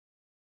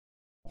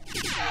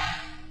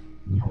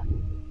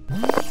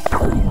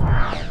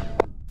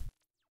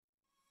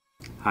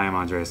Hi, I'm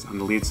Andres. I'm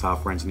the lead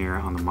software engineer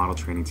on the model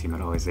training team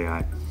at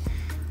alwaysAI.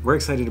 We're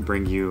excited to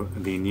bring you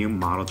the new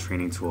model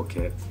training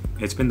toolkit.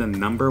 It's been the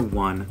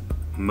 #1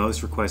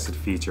 most requested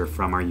feature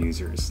from our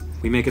users.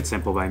 We make it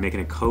simple by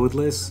making it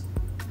codeless,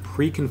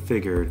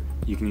 pre-configured.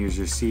 You can use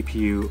your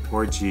CPU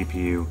or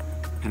GPU,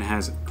 and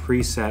has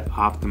preset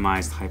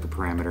optimized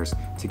hyperparameters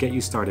to get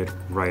you started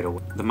right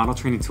away. The model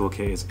training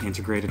toolkit is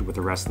integrated with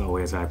the rest of the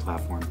alwaysAI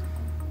platform,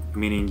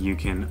 meaning you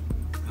can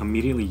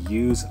immediately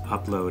use,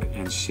 upload,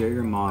 and share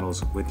your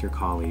models with your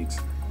colleagues.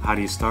 How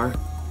do you start?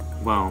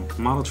 Well,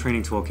 Model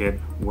Training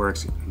Toolkit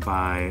works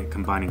by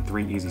combining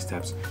 3 easy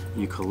steps.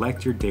 You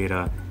collect your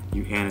data,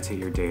 you annotate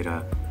your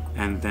data,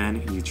 and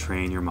then you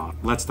train your model.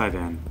 Let's dive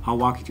in. I'll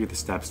walk you through the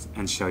steps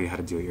and show you how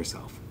to do it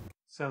yourself.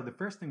 So the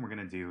first thing we're going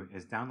to do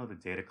is download the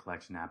data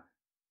collection app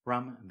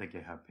from the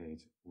GitHub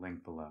page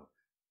linked below.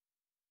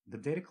 The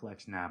data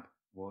collection app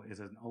is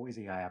an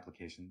alwaysAI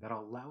application that will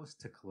allow us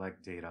to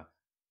collect data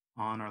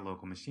on our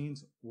local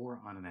machines or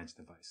on an edge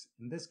device.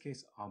 In this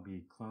case, I'll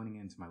be cloning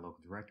into my local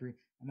directory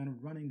and then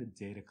running the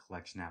data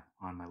collection app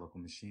on my local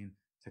machine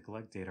to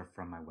collect data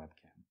from my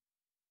webcam.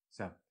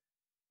 So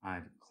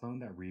I've cloned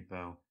that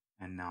repo,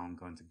 and now I'm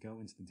going to go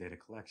into the data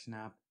collection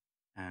app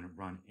and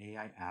run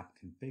AI app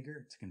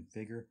configure to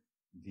configure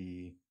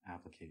the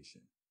application.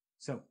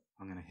 So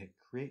I'm going to hit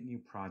create new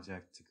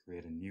project to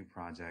create a new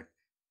project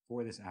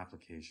for this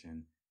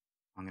application.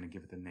 I'm going to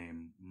give it the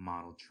name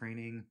model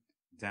training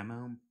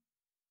demo.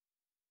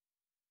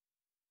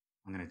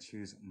 I'm going to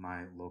choose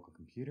my local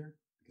computer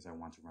because I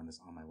want to run this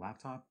on my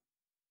laptop.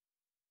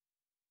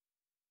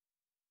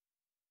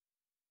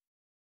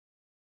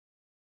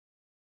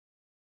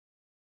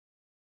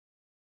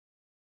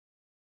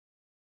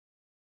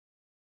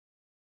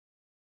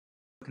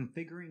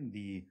 Configuring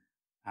the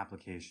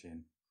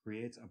application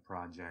creates a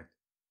project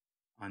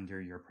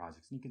under your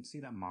projects. And you can see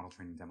that model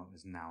training demo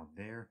is now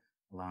there,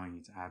 allowing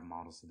you to add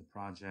models to the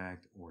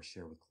project or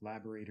share with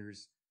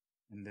collaborators.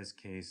 In this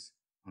case,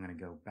 I'm going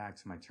to go back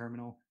to my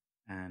terminal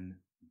and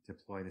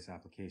deploy this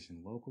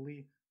application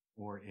locally,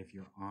 or if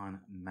you're on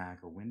Mac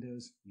or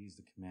Windows, use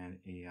the command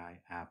AI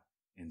app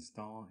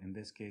install. In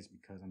this case,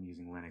 because I'm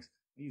using Linux,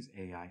 I use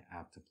AI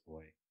app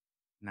deploy.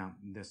 Now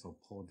this will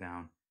pull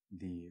down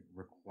the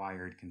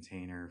required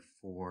container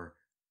for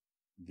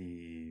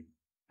the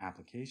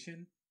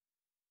application.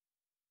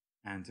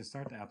 And to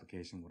start the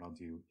application, what I'll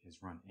do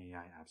is run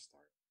AI app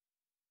start.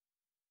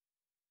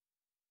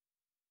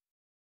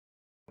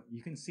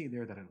 You can see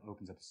there that it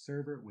opens up a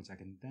server, which I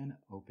can then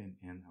open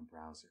in a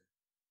browser.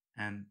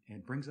 And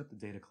it brings up the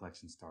data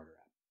collection starter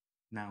app.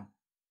 Now,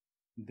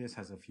 this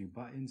has a few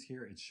buttons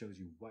here. It shows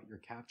you what you're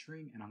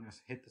capturing, and I'm going to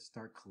hit the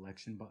start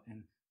collection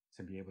button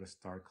to be able to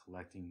start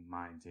collecting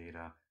my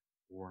data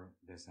for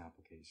this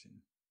application,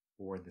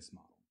 for this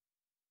model.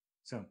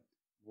 So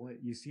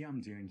what you see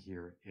I'm doing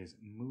here is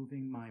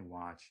moving my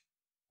watch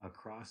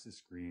across the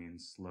screen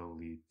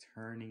slowly,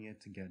 turning it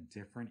to get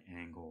different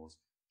angles,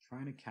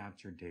 trying to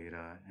capture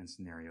data and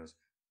scenarios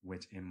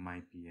which it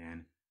might be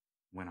in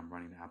when I'm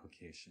running the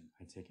application.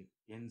 I take it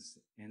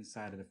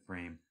inside of the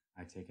frame,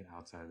 I take it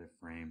outside of the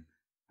frame,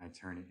 I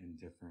turn it in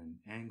different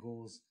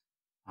angles,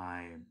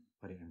 I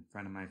put it in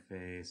front of my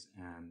face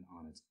and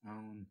on its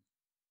own.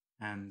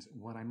 And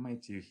what I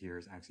might do here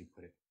is actually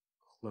put it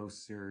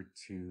closer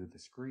to the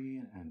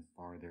screen and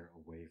farther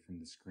away from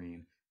the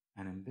screen.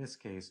 And in this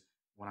case,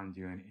 what I'm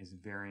doing is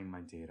varying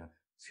my data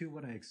to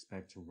what I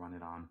expect to run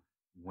it on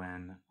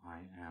when I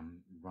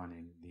am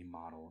running the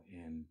model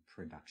in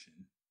production.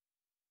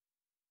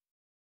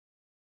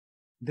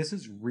 This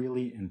is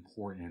really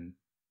important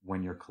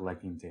when you're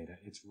collecting data.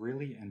 It's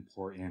really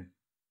important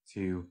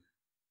to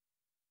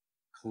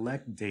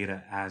collect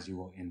data as you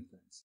will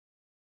inference.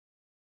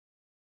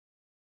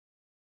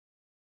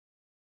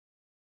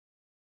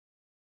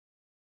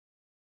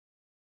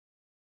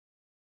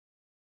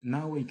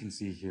 Now what you can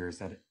see here is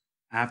that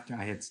after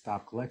I hit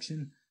stop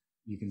collection,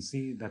 you can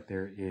see that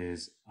there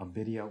is a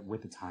video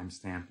with the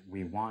timestamp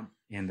we want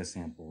in the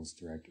samples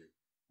directory.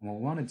 And what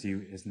we want to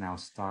do is now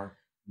start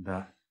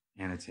the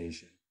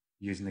annotation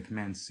using the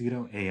command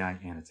sudo AI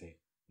annotate.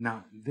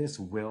 Now this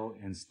will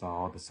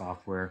install the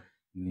software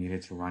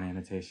needed to run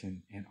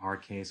annotation. In our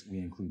case, we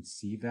include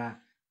CVAT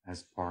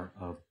as part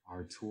of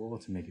our tool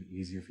to make it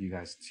easier for you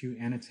guys to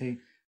annotate.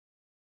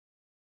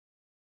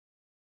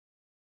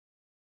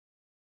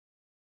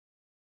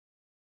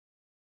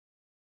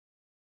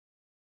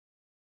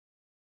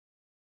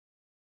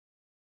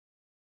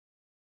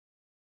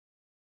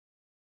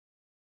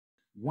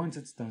 Once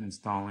it's done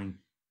installing,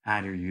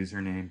 add your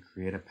username,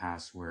 create a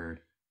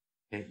password,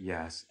 hit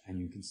yes, and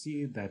you can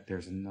see that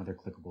there's another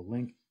clickable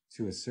link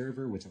to a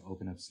server which will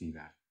open up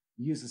CVAT.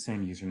 Use the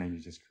same username you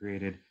just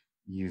created,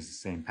 use the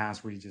same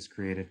password you just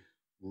created,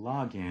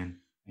 log in,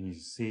 and you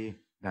see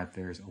that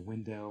there's a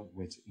window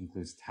which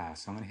includes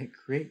tasks. So I'm going to hit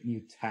create new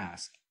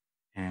task,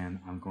 and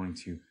I'm going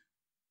to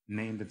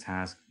name the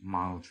task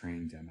model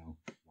training demo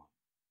 1.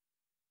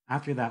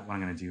 After that, what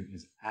I'm going to do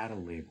is add a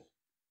label.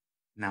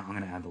 Now I'm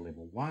going to add the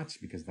label watch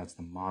because that's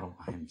the model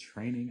I am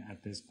training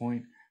at this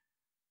point.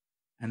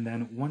 And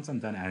then once I'm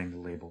done adding the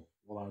label,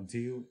 what I'll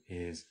do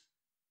is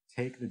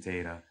take the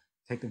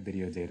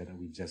video data that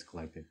we've just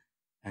collected,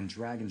 and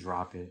drag and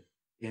drop it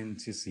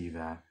into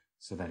CVAT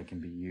so that it can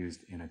be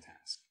used in a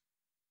task.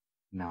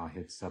 Now I'll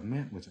hit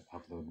submit, which will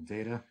upload the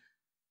data,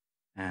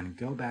 and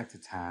go back to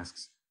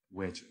tasks,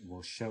 which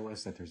will show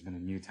us that there's been a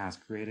new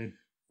task created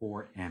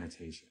for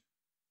annotation.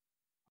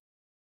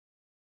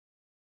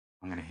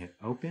 I'm going to hit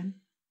open,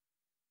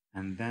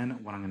 and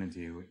then what I'm going to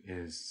do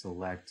is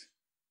select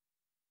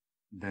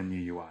the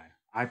new UI.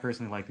 I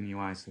personally like the new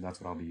UI, so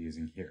that's what I'll be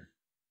using here.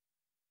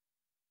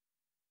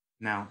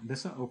 Now,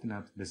 this will open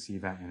up the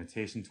CVAT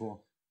annotation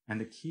tool, and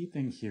the key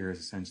thing here is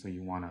essentially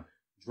you want to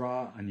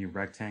draw a new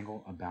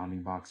rectangle, a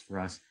bounding box for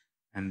us,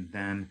 and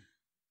then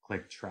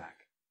click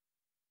track.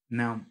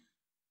 Now,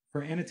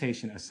 for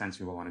annotation,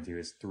 essentially what I want to do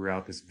is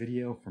throughout this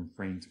video from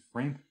frame to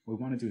frame, what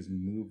we want to do is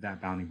move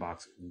that bounding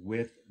box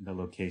with the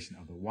location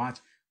of the watch,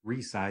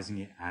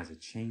 resizing it as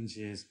it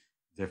changes,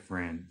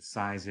 different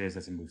sizes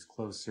as it moves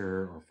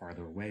closer or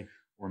farther away,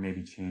 or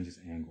maybe changes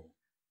angle.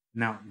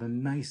 Now, the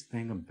nice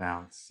thing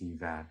about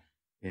CVAT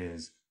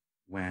is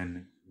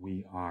when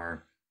we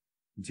are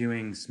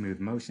doing smooth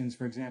motions,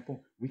 for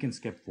example, we can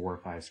skip 4 or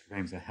 5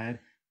 frames ahead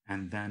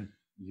and then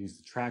use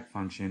the track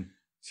function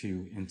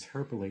to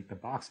interpolate the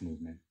box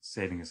movement,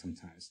 saving us some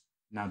time.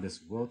 Now,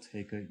 this will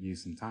take you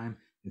some time.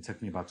 It took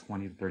me about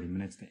 20 to 30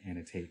 minutes to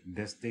annotate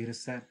this data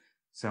set.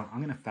 So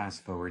I'm going to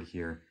fast forward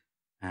here.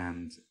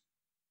 And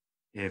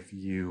if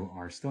you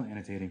are still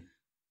annotating,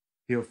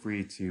 feel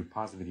free to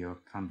pause the video,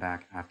 come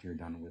back after you're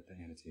done with the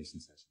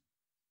annotation session.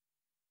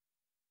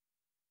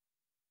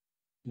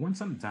 Once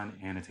I'm done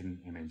annotating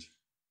the image,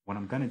 what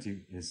I'm going to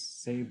do is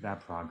save that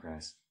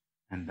progress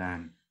and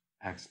then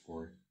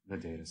export the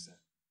data set.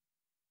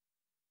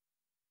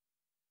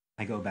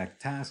 I go back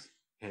to tasks,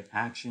 hit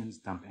actions,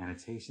 dump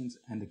annotations,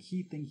 and the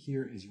key thing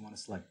here is you want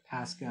to select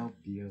Pascal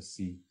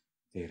VOC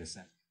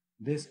dataset.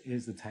 This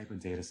is the type of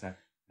dataset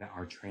that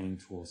our training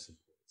tool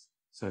supports.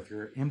 So if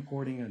you're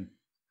importing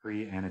a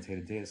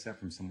pre-annotated dataset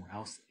from somewhere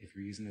else, if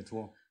you're using the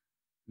tool,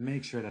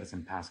 make sure that it's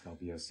in Pascal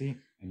VOC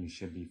and you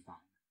should be fine.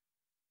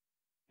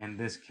 In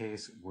this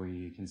case,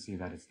 we can see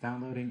that it's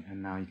downloading,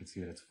 and now you can see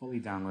that it's fully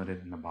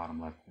downloaded in the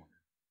bottom left corner.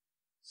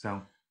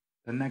 So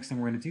the next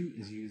thing we're going to do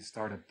is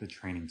start up the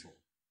training tool.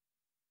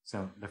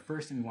 So the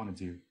first thing we want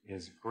to do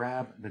is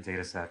grab the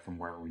data set from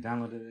wherever we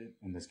downloaded it.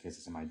 In this case,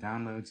 it's in my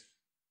downloads.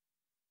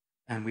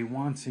 And we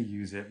want to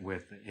use it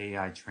with the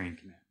AI train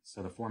command.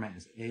 So the format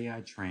is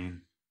AI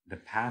train, the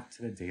path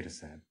to the data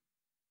set.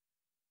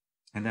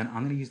 And then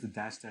I'm going to use the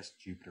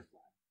 --Jupyter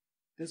flag.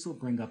 This will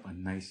bring up a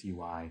nice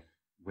UI,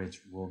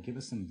 which will give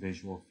us some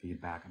visual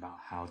feedback about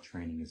how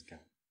training is going.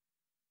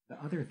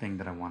 The other thing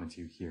that I want to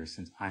do here,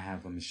 since I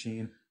have a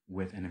machine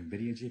with an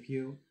NVIDIA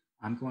GPU,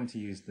 I'm going to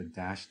use the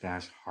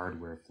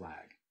 --hardware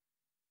flag.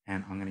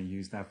 And I'm going to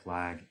use that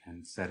flag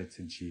and set it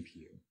to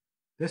GPU.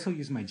 This will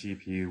use my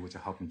GPU, which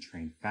will help me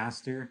train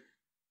faster.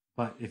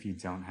 But if you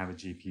don't have a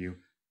GPU,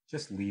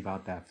 just leave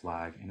out that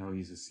flag and it'll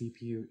use a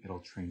CPU. It'll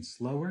train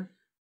slower.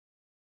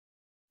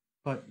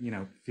 But,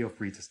 feel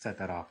free to set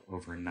that off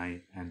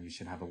overnight and you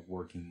should have a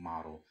working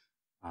model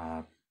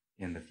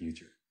in the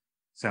future.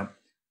 So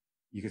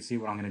you can see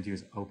what I'm going to do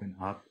is open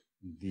up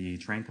the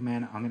train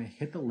command. I'm going to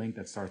hit the link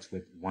that starts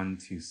with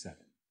 127.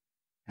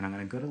 And I'm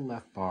going to go to the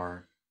left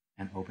bar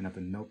and open up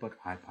the notebook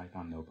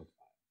IPython notebook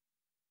file.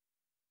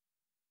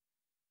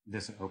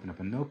 This will open up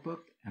a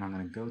notebook, and I'm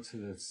going to go to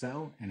the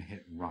cell and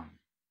hit run.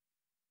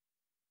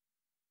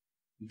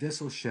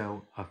 This will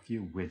show a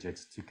few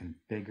widgets to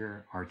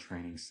configure our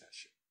training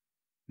session.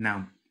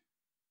 Now,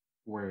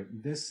 for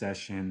this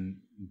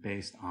session,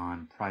 based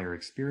on prior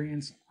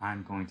experience,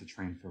 I'm going to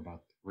train for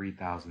about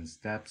 3,000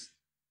 steps.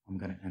 I'm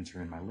going to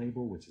enter in my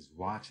label, which is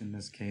watch in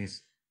this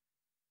case.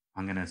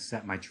 I'm going to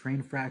set my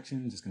train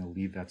fraction, just going to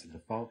leave that to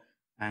default,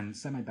 and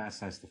set my batch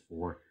size to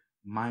 4.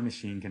 My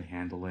machine can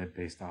handle it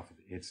based off of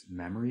its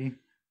memory.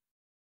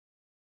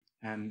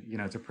 And,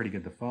 it's a pretty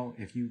good default.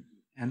 If you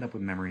end up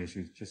with memory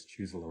issues, just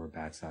choose a lower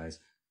batch size.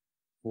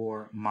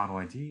 For model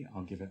ID,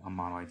 I'll give it a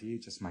model ID,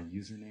 just my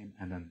username,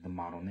 and then the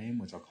model name,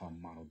 which I'll call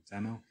model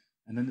demo.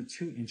 And then the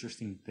two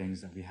interesting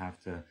things that we have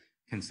to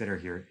consider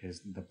here is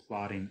the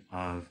plotting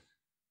of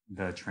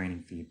the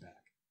training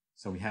feedback.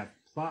 So we have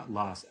plot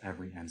loss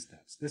every n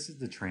steps. This is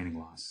the training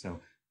loss.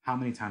 So how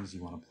many times do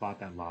you want to plot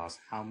that loss?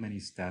 How many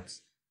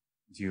steps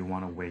do you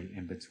want to wait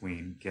in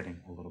between getting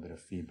a little bit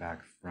of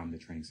feedback from the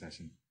training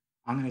session?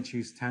 I'm going to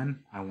choose 10.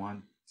 I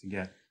want to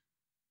get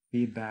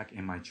feedback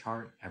in my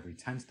chart every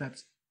 10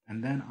 steps.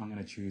 And then I'm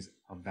going to choose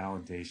a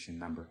validation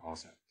number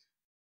also.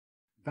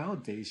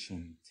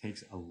 Validation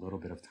takes a little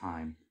bit of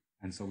time.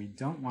 And so we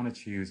don't want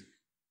to choose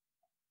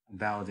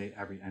validate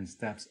every n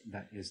steps.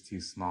 That is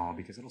too small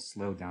because it'll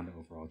slow down the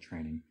overall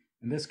training.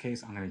 In this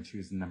case, I'm going to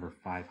choose the number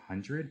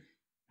 500.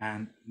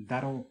 And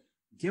that'll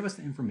give us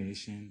the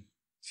information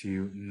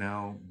to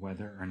know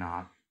whether or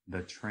not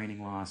the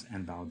training loss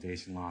and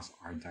validation loss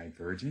are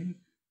diverging,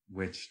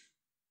 which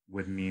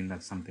would mean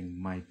that something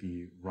might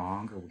be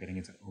wrong or we're getting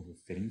into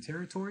overfitting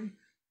territory,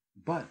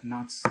 but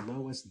not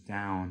slow us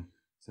down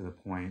to the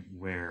point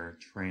where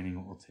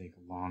training will take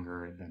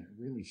longer than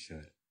it really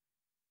should.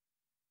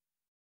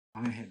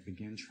 I'm going to hit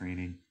begin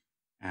training,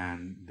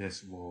 and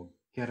this will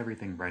get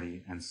everything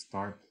ready and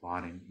start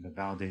plotting the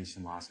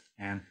validation loss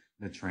and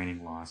the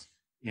training loss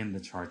in the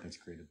chart that's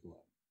created below.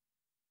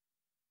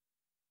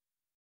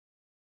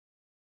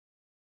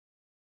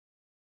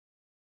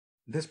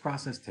 This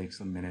process takes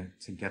a minute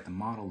to get the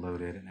model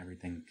loaded and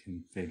everything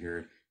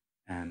configured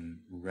and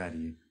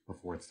ready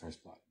before it starts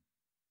plotting.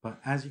 But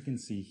as you can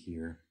see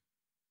here,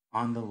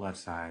 on the left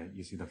side,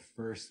 you see the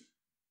first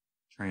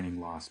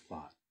training loss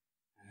plot.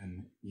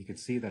 And you can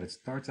see that it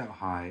starts out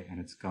high and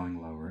it's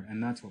going lower,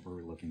 and that's what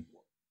we're looking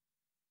for.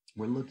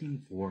 We're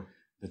looking for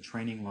the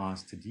training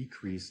loss to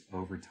decrease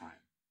over time.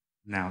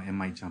 Now, it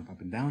might jump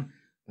up and down,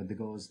 but the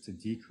goal is to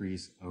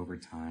decrease over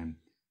time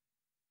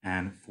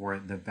and for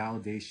the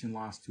validation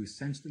loss to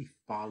essentially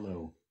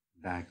follow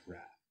that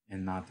graph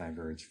and not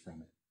diverge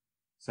from it.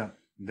 So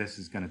this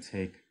is going to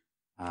take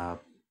a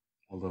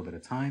little bit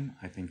of time.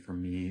 I think for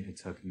me, it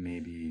took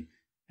maybe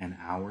an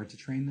hour to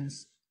train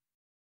this.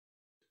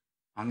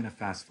 I'm going to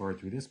fast forward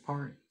through this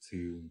part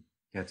to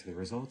get to the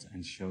results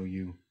and show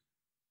you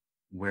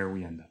where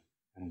we end up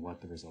and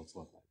what the results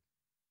look like.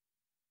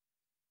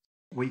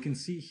 What you can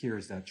see here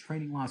is that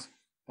training loss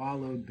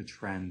followed the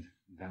trend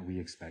that we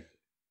expected.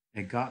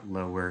 It got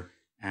lower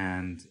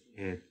and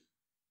it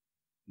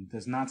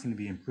does not seem to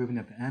be improving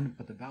at the end,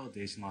 but the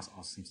validation loss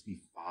also seems to be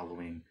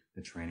following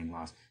the training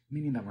loss,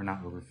 meaning that we're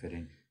not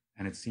overfitting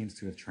and it seems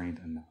to have trained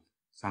enough.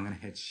 So I'm going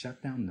to hit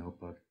shutdown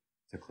notebook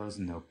to close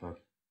the notebook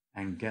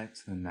and get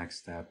to the next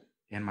step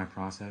in my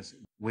process,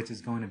 which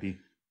is going to be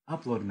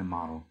uploading the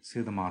model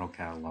to the model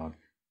catalog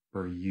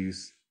for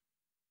use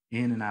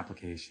in an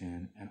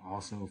application and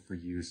also for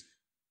use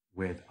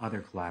with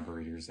other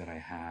collaborators that I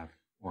have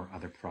or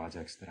other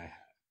projects that I have.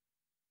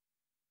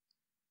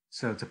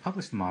 So to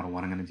publish the model,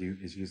 what I'm going to do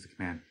is use the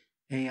command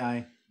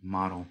AI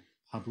model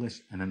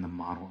publish and then the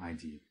model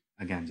ID.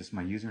 Again, just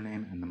my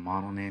username and the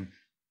model name,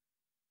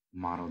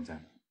 model demo.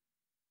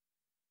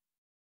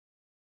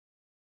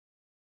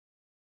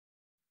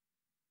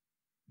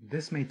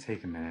 This may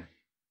take a minute.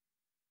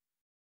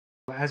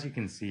 But as you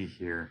can see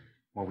here,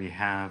 what we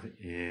have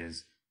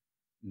is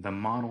the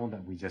model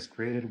that we just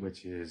created,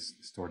 which is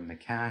stored in the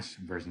cache.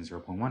 Version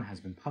 0.1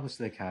 has been published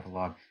to the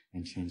catalog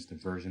and changed to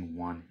version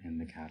 1 in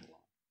the catalog.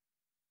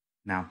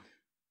 Now,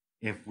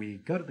 if we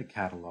go to the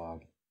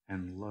catalog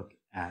and look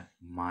at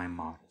my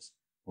models,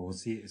 what we'll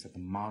see is that the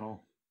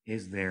model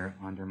is there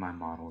under my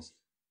models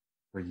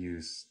for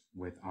use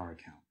with our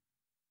account.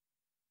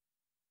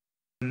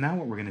 Now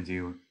what we're going to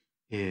do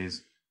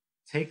is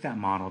take that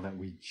model that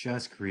we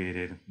just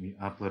created, we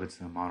upload it to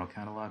the model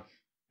catalog,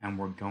 and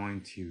we're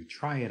going to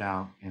try it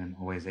out in an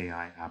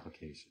alwaysAI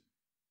application.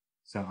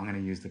 So I'm going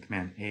to use the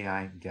command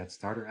AI get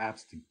starter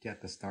apps to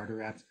get the starter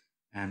apps,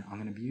 and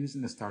I'm going to be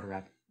using the starter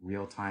app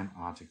real-time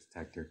object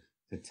detector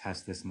to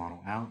test this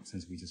model out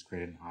since we just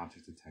created an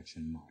object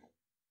detection model.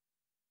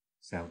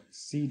 So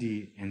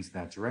cd into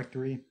that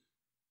directory.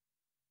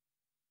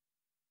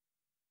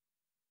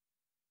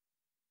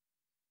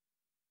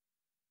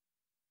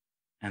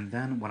 And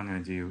then what I'm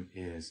going to do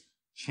is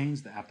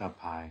change the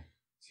app.py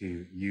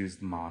to use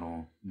the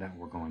model that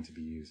we're going to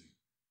be using.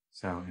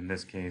 So in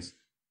this case,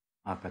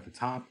 up at the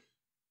top,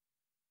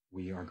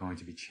 we are going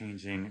to be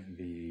changing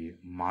the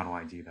model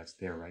ID that's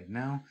there right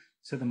now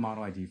to the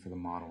model ID for the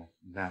model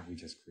that we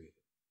just created.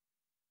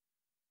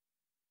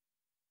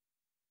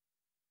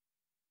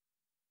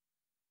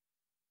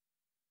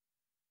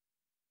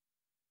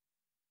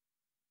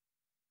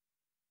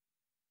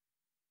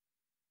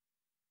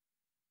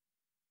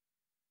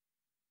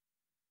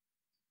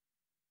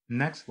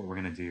 Next, what we're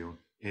going to do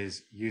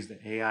is use the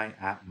AI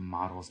app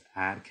models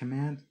add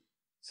command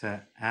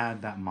to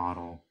add that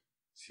model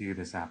to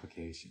this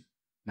application.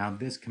 Now,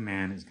 this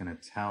command is going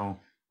to tell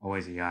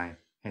alwaysAI,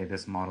 hey,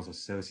 this model is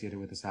associated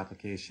with this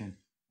application,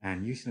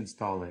 and you should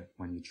install it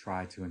when you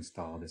try to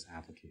install this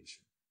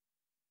application.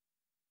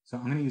 So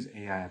I'm going to use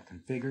AI app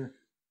configure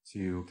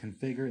to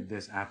configure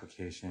this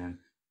application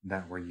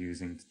that we're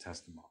using to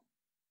test the model.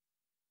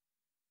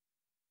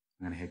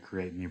 I'm going to hit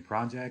create new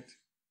project,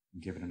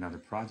 give it another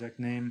project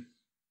name.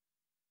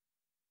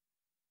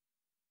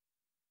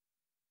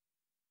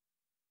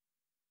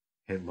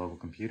 Hit local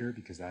computer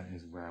because that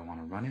is where I want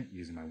to run it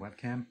using my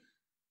webcam,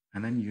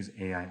 and then use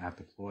AI app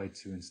deploy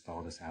to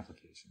install this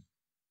application.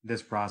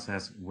 This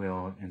process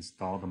will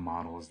install the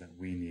models that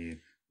we need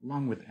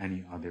along with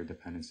any other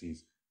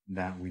dependencies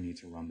that we need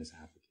to run this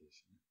application.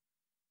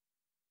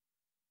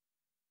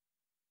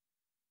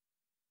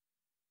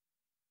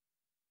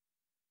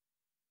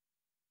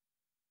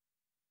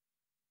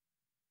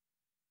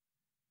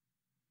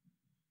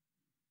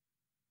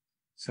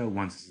 So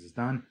once this is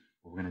done,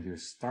 what we're going to do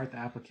is start the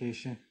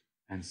application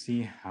and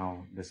see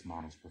how this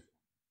model is performing.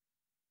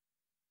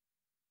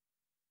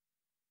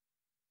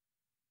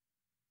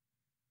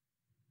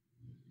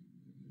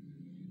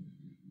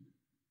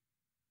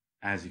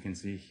 As you can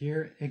see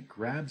here, it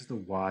grabs the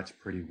watch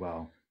pretty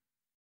well.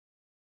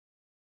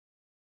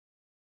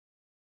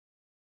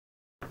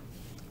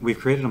 We've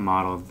created a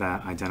model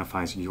that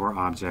identifies your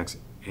objects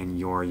in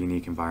your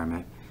unique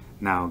environment.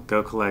 Now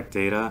go collect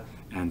data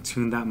and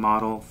tune that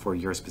model for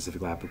your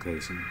specific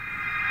application.